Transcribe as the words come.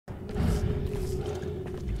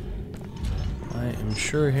am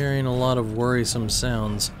sure hearing a lot of worrisome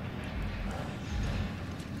sounds.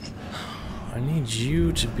 I need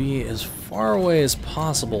you to be as far away as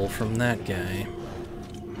possible from that guy.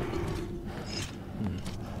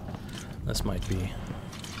 This might be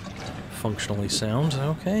functionally sound.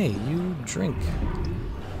 Okay, you drink.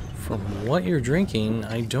 From what you're drinking,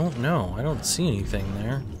 I don't know. I don't see anything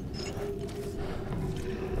there.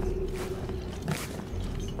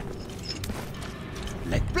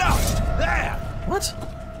 What?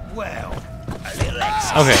 Well,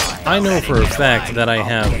 okay, I know for a fact that I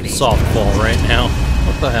have softball right now.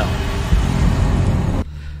 What the hell?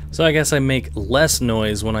 So I guess I make less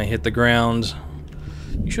noise when I hit the ground.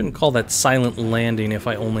 You shouldn't call that silent landing if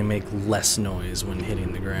I only make less noise when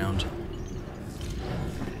hitting the ground.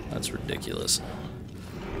 That's ridiculous.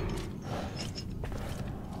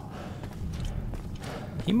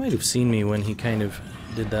 He might have seen me when he kind of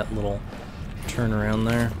did that little turn around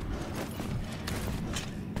there.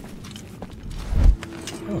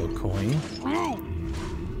 Hello, coin.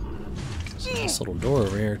 There's a nice little door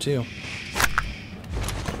over here, too.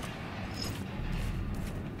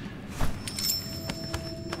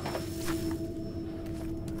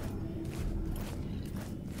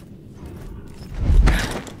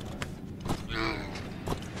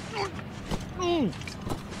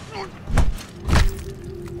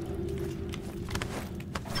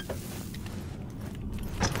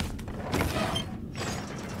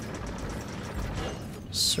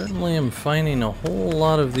 Certainly am finding a whole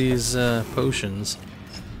lot of these potions.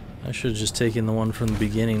 I should have just taken the one from the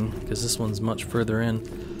beginning, because this one's much further in.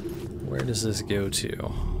 Where does this go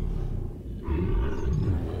to?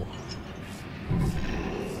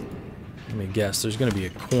 Let me guess, there's going to be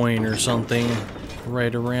a coin or something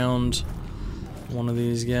right around one of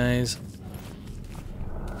these guys.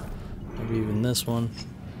 Maybe even this one.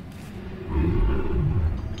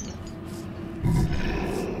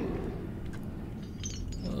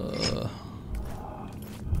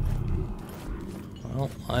 Well,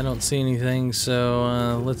 I don't see anything,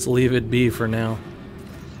 so let's leave it be for now.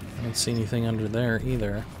 I don't see anything under there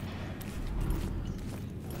either.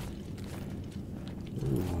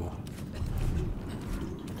 Ooh.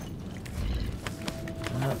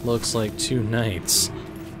 That looks like 2 knights.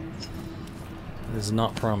 It is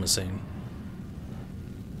not promising.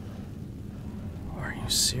 Are you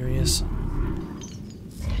serious?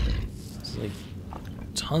 There's like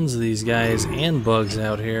tons of these guys and bugs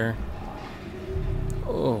out here.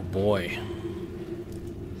 Oh boy.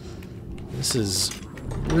 This is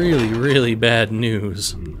really, really bad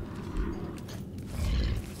news.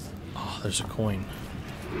 Oh, there's a coin.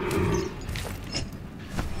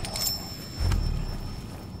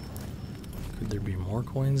 Could there be more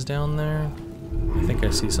coins down there? I think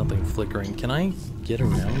I see something flickering. Can I get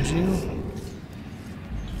around you?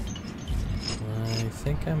 I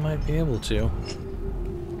think I might be able to.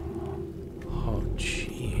 Oh,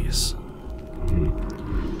 jeez.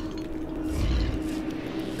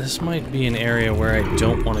 This might be an area where I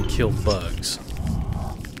don't want to kill bugs.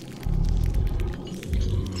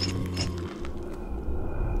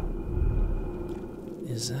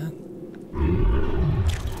 Is that...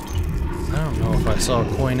 I don't know if I saw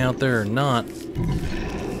a coin out there or not,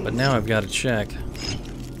 but now I've got to check.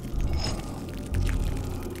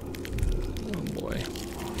 Oh boy.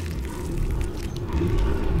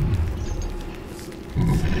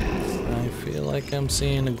 I feel like I'm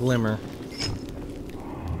seeing a glimmer.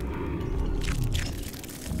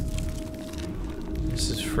 This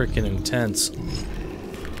is freaking intense.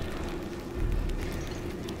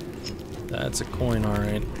 That's a coin,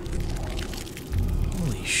 alright.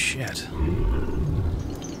 Holy shit.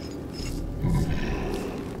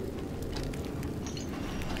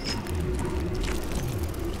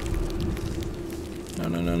 No,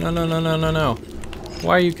 no, no, no, no, no, no, no, no.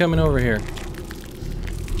 Why are you coming over here?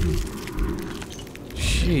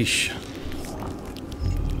 Sheesh.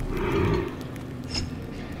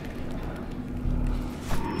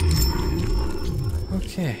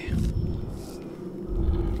 Okay.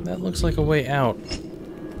 That looks like a way out.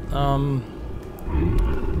 Can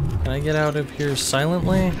I get out of here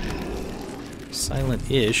silently?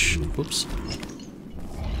 Silent-ish. Whoops.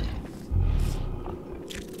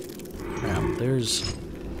 Crap, there's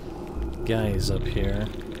guys up here.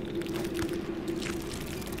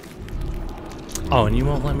 Oh, and you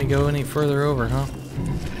won't let me go any further over, huh? I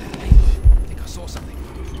think I saw something.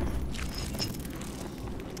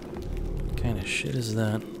 What kind of shit is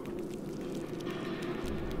that?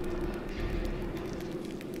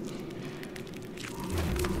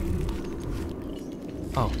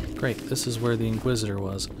 Oh, great. This is where the Inquisitor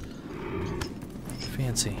was.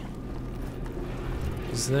 Fancy.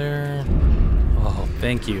 Is there... Oh,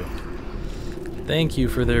 thank you. Thank you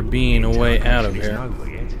for there being a way out of here. No,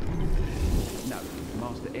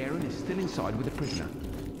 Master Aaron is still inside with the prisoner.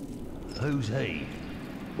 Who's he?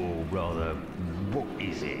 Or rather, what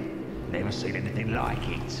is it? Never seen anything like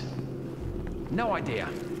it. No idea.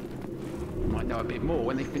 Might know a bit more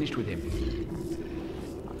when they finished with him.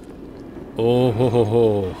 Oh ho ho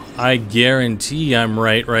ho. I guarantee I'm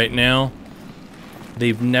right now.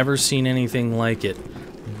 They've never seen anything like it.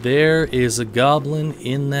 There is a goblin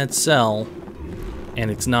in that cell, and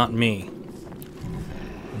it's not me.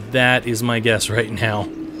 That is my guess right now.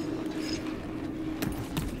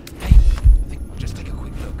 Hey, I think we'll just take a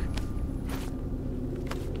quick look.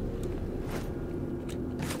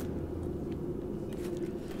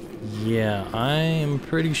 Yeah, I am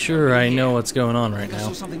pretty sure I know what's going on right I saw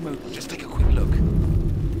now. something move. Just take a quick look.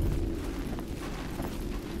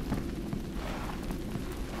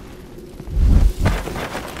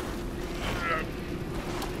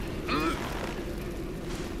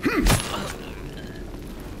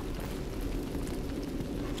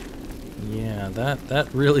 Yeah,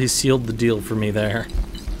 that really sealed the deal for me there.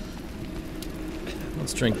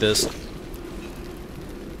 Let's drink this.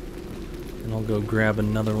 And I'll go grab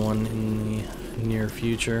another one in the near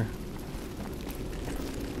future.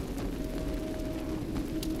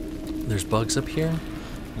 There's bugs up here?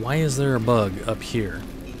 Why is there a bug up here?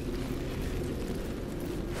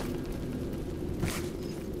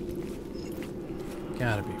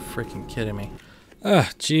 Gotta be freaking kidding me.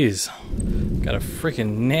 Ah, jeez. Got a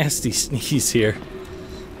freaking nasty sneeze here.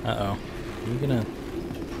 Uh-oh. Are you gonna...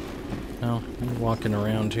 No, you're walking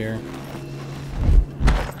around here.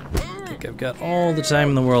 I think I've got all the time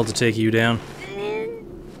in the world to take you down.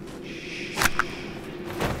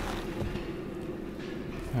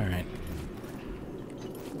 Alright.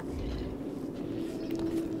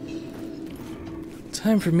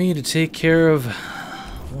 Time for me to take care of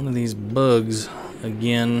one of these bugs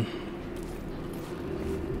again.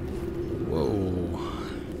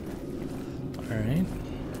 Alright.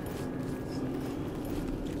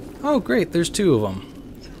 Oh, great, there's two of them.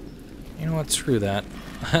 You know what, screw that.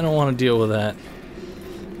 I don't want to deal with that.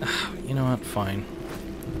 You know what, fine.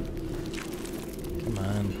 Come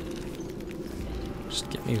on. Just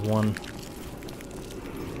get me one.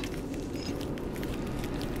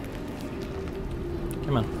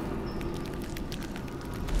 Come on.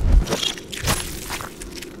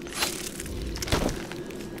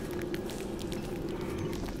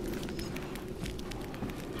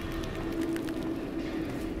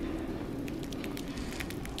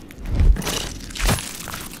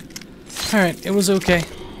 Alright, it was okay.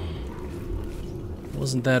 It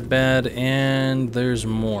wasn't that bad, and there's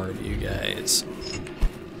more of you guys.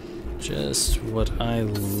 Just what I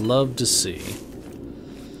love to see.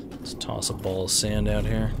 Let's toss a ball of sand out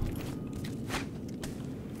here.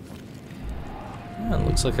 Yeah, it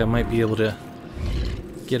looks like I might be able to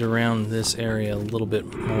get around this area a little bit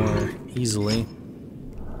more easily.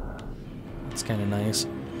 That's kind of nice.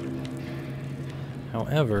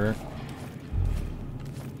 However...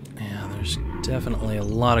 there's definitely a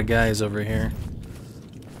lot of guys over here.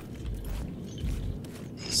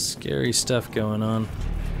 Scary stuff going on.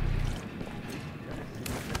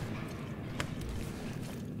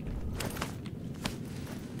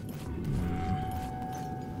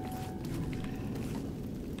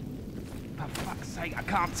 For fuck's sake, I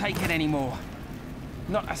can't take it anymore.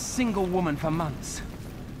 Not a single woman for months.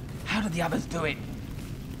 How did the others do it?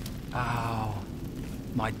 Oh,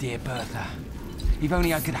 my dear Bertha. If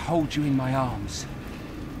only I could hold you in my arms.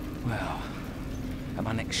 Well, at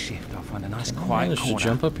my next shift, I'll find a nice quiet manage corner. to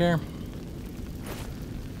jump up here?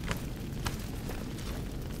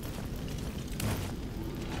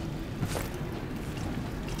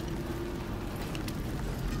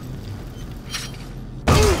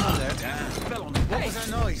 What was that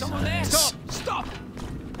noise? Someone there! Stop! Stop!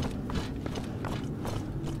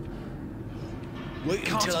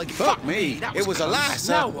 Wait until I... Fuck me! It was a lass!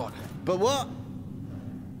 Now what? But what?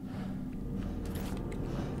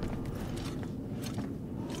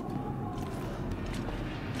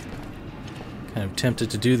 Kind of tempted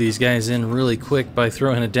to do these guys in really quick by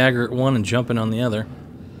throwing a dagger at one and jumping on the other.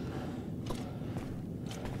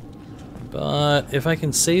 But if I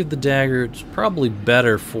can save the dagger, it's probably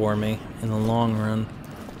better for me in the long run.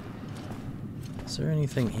 Is there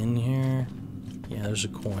anything in here? Yeah, there's a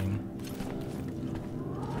coin.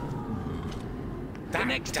 The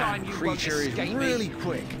next time you won't creature is escape really me.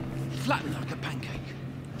 quick. Flattened like a pancake.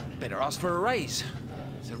 Better ask for a raise.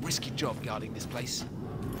 It's a risky job guarding this place.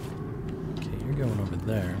 Okay, you're going over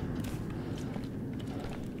there.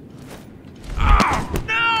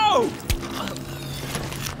 No!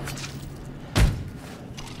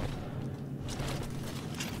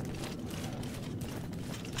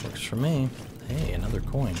 for me. Hey, another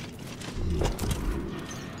coin.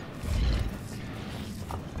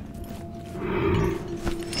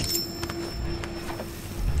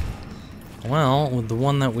 Well, with the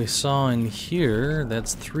one that we saw in here,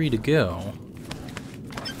 that's 3 to go.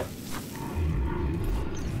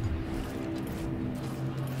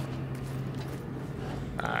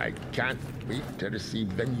 I can't wait to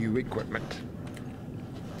receive the new equipment.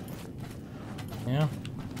 Yeah?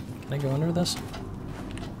 Can I go under this?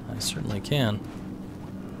 I certainly can.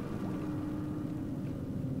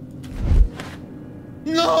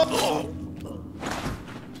 No!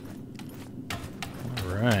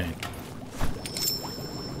 Alright.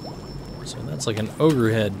 So that's like an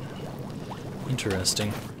ogre head.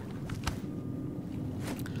 Interesting.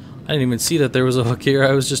 I didn't even see that there was a hook here.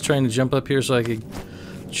 I was just trying to jump up here so I could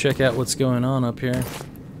check out what's going on up here.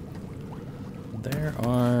 There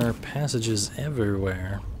are passages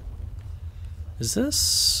everywhere. Is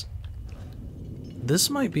this...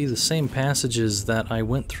 This might be the same passages that I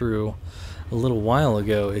went through a little while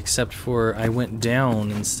ago, except for I went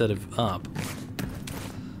down instead of up.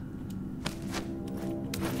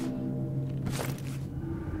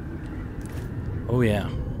 Oh yeah,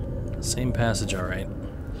 same passage, alright.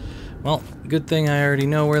 Well, good thing I already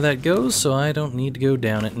know where that goes, so I don't need to go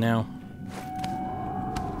down it now.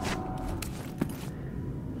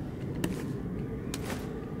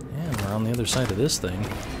 And we're on the other side of this thing,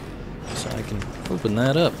 so I can open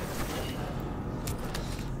that up.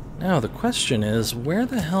 Now the question is, where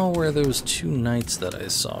the hell were those 2 knights that I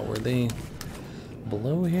saw? Were they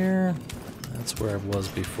below here? That's where I was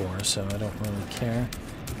before, so I don't really care.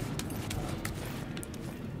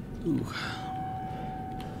 Ooh.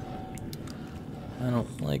 I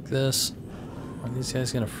don't like this. Are these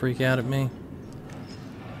guys gonna freak out at me?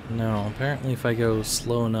 No, apparently if I go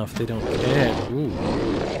slow enough they don't care. Ooh.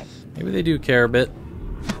 Maybe they do care a bit.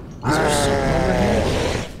 Is there something over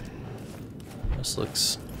here? This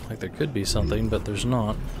looks like there could be something, but there's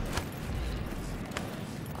not.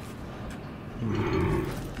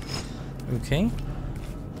 Okay.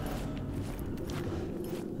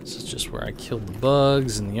 This is just where I killed the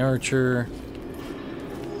bugs and the archer.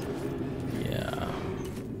 Yeah.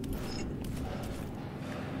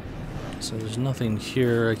 So there's nothing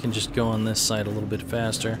here. I can just go on this side a little bit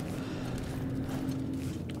faster.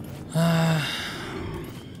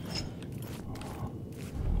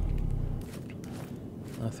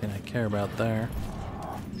 Nothing I care about there.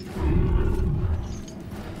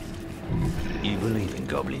 You believe in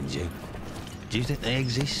goblins, you? Do you think they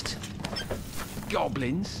exist?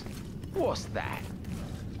 Goblins? What's that?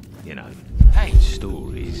 You know, Hey!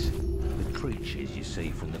 stories. The creatures you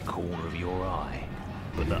see from the corner of your eye,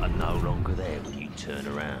 but that are no longer there when you turn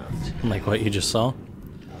around. Like what you just saw?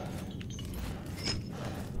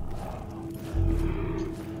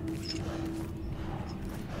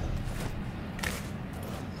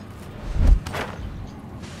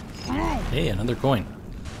 Hey, another coin.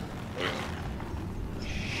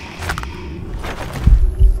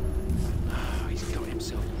 He's got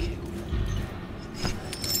himself killed.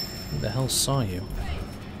 Who the hell saw you?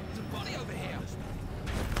 There's a body over here.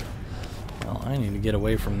 Well, I need to get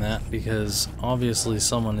away from that because obviously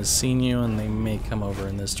someone has seen you and they may come over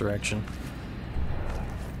in this direction.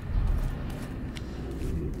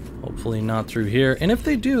 Hopefully not through here. And if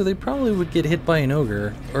they do, they probably would get hit by an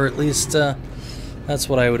ogre. Or at least, that's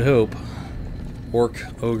what I would hope. Orc,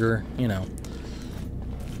 ogre, you know.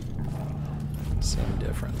 Same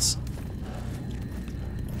difference.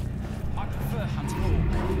 I prefer hunting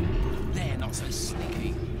orc. They're not so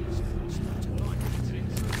sneaky.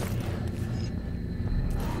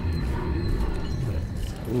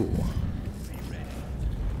 Ooh.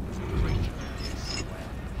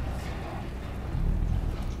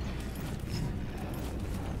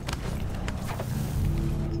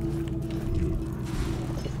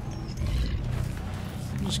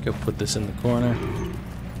 Just go put this in the corner.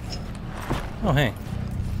 Oh, hey.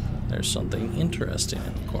 There's something interesting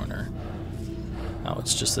in the corner. Oh,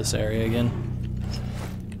 it's just this area again.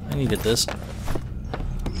 I needed this.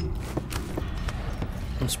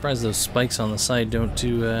 I'm surprised those spikes on the side don't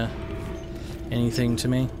do anything to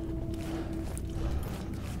me.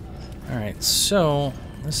 Alright, so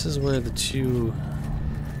this is where the 2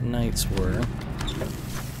 knights were.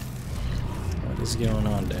 What is going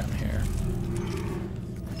on down here?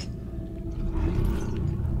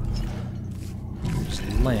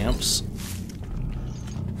 Lamps.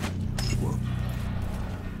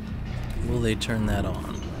 Will they turn that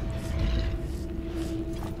on?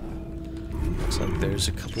 Looks like there's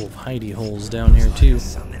a couple of hidey holes down here too.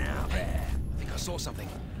 Something out there. I think I saw something.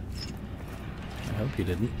 I hope you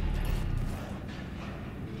didn't.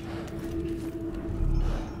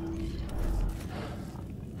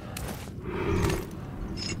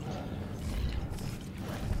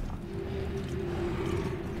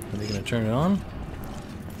 gonna turn it on?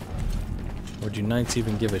 Or do knights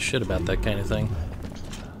even give a shit about that kind of thing?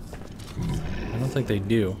 I don't think they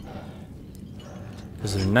do.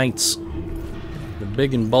 Because they're knights. They're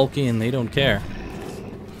big and bulky and they don't care.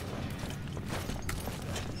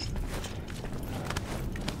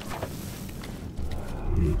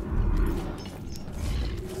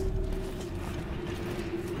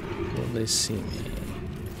 Will they see me?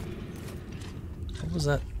 What was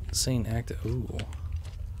that saying? Active? Ooh.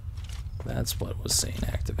 That's what was saying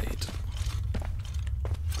activate.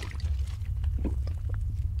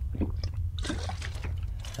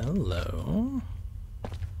 Hello.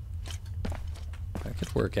 That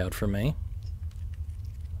could work out for me.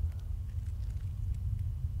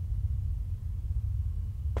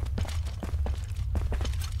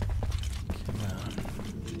 Come on.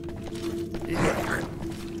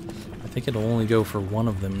 I think it'll only go for one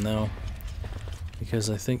of them though, because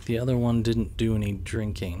I think the other one didn't do any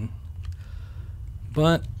drinking.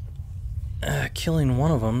 But killing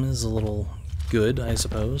one of them is a little good, I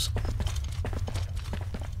suppose.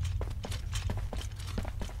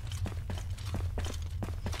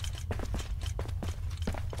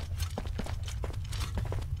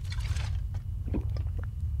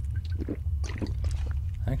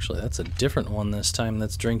 Actually, that's a different one this time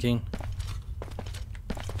that's drinking.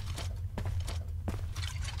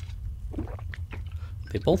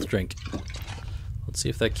 They both drink. Let's see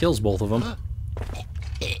if that kills both of them.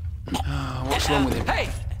 What's wrong with him? Hey!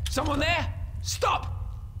 Someone there? Stop!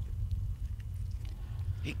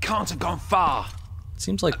 It can't have gone far. It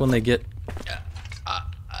seems like when they get...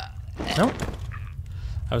 No?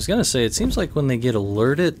 I was gonna say, it seems like when they get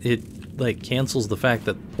alerted, it like cancels the fact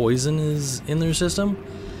that poison is in their system.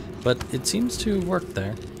 But it seems to work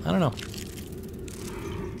there. I don't know.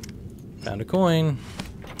 Found a coin.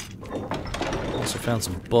 Also found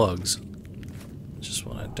some bugs. Just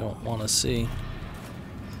what I don't want to see.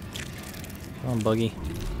 Come on, Buggy.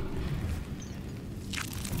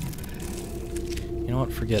 You know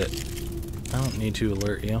what? Forget it. I don't need to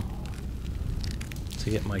alert you to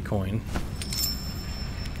get my coin.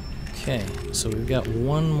 Okay, so we've got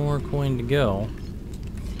one more coin to go.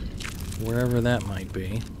 Wherever that might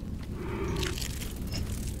be.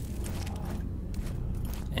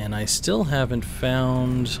 And I still haven't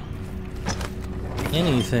found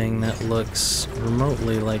anything that looks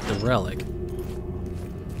remotely like the relic.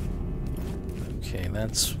 Okay,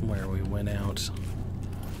 that's where we went out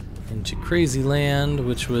into Crazy Land,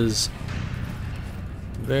 which was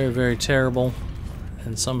very, very terrible,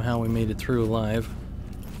 and somehow we made it through alive.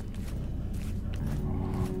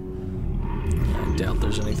 I doubt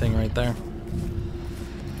there's anything right there.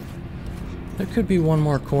 There could be one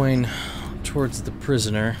more coin towards the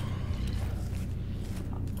prisoner.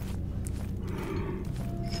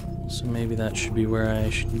 So maybe that should be where I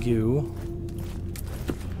should go.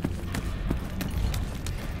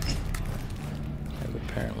 I've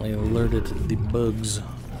apparently alerted the bugs.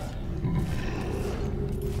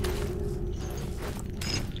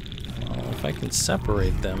 Well, if I can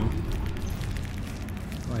separate them,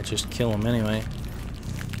 I might just kill them anyway.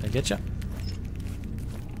 Can I get ya?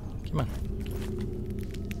 Come on.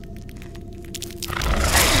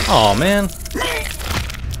 Aw, man.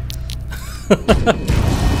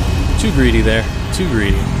 Too greedy there. Too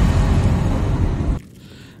greedy.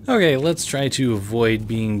 Okay, let's try to avoid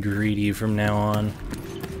being greedy from now on.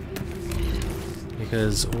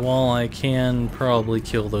 Because while I can probably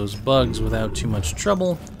kill those bugs without too much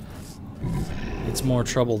trouble, it's more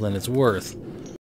trouble than it's worth.